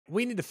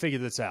we need to figure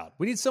this out.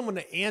 We need someone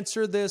to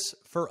answer this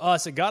for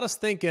us. It got us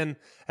thinking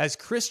as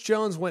Chris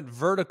Jones went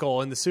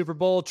vertical in the Super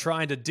Bowl,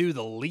 trying to do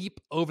the leap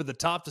over the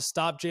top to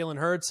stop Jalen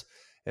Hurts.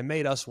 It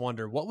made us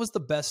wonder, what was the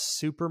best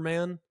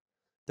Superman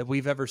that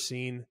we've ever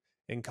seen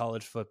in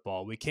college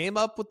football? We came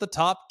up with the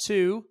top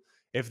 2.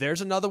 If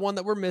there's another one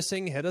that we're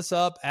missing, hit us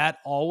up at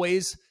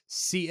always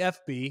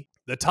CFB.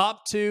 The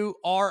top 2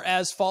 are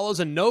as follows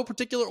in no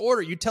particular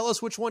order. You tell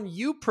us which one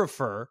you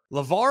prefer.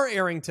 LeVar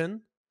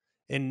Arrington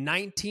in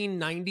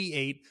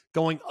 1998,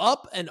 going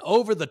up and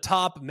over the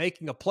top,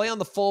 making a play on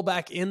the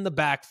fullback in the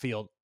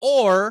backfield.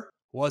 Or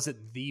was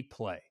it the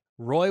play?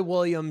 Roy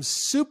Williams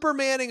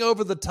supermaning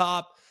over the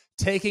top,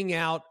 taking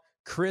out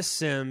Chris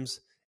Sims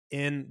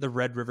in the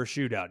Red River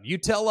Shootout. You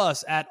tell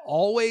us at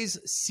always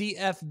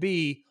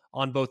CFB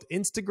on both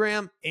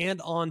Instagram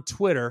and on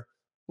Twitter,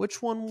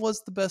 which one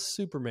was the best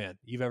Superman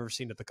you've ever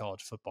seen at the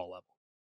college football level?